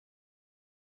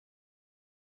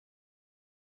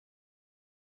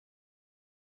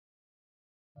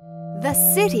The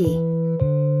city.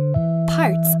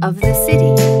 Parts of the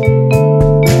city.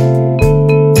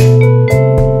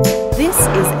 This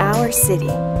is our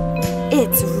city.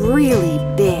 It's really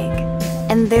big,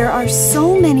 and there are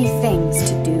so many things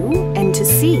to do and to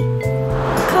see.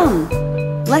 Come,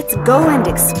 let's go and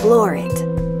explore it.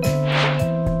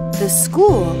 The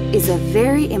school is a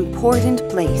very important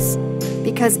place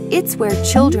because it's where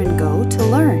children go to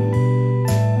learn.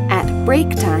 At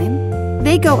break time,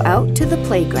 they go out to the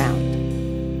playground.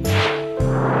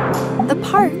 The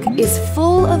park is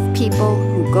full of people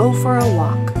who go for a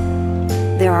walk.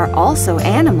 There are also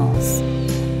animals.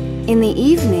 In the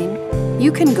evening,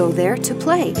 you can go there to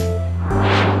play.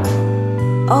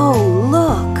 Oh,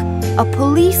 look! A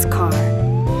police car.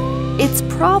 It's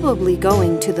probably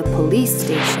going to the police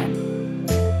station.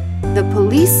 The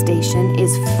police station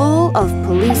is full of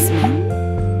policemen.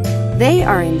 They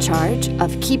are in charge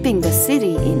of keeping the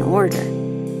city in order.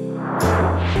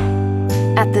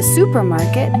 At the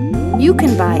supermarket, you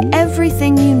can buy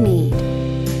everything you need.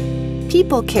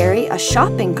 People carry a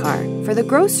shopping cart for the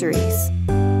groceries.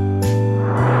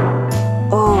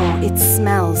 Oh, it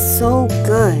smells so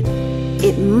good.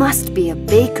 It must be a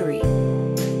bakery.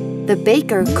 The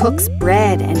baker cooks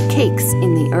bread and cakes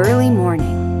in the early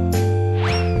morning.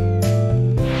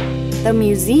 The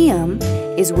museum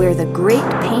is where the great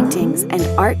paintings and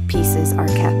art pieces are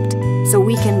kept, so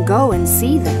we can go and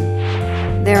see them.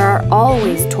 There are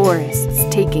always tourists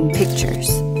taking pictures.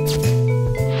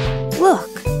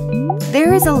 Look,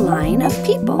 there is a line of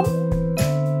people.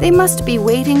 They must be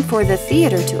waiting for the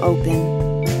theater to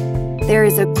open. There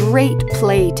is a great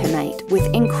play tonight with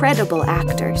incredible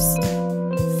actors.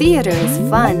 Theater is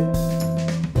fun.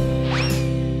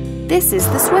 This is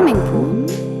the swimming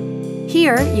pool.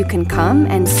 Here you can come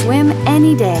and swim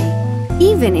any day,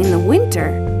 even in the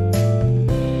winter.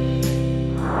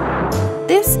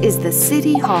 This is the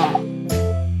City Hall.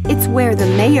 It's where the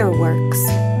mayor works.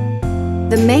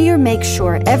 The mayor makes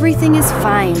sure everything is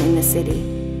fine in the city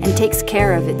and takes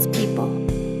care of its people.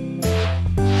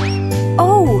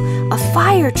 Oh, a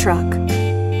fire truck!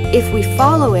 If we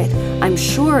follow it, I'm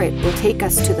sure it will take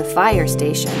us to the fire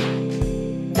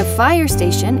station. The fire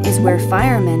station is where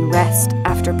firemen rest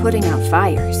after putting out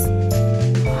fires.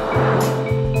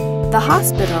 The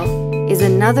hospital is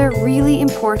another really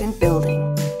important building.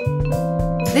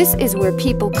 This is where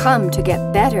people come to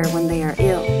get better when they are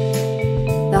ill.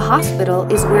 The hospital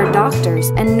is where doctors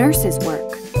and nurses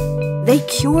work. They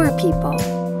cure people.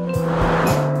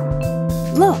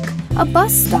 Look, a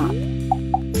bus stop.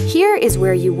 Here is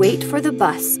where you wait for the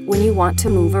bus when you want to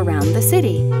move around the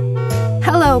city.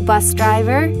 Hello, bus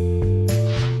driver.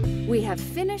 We have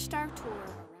finished our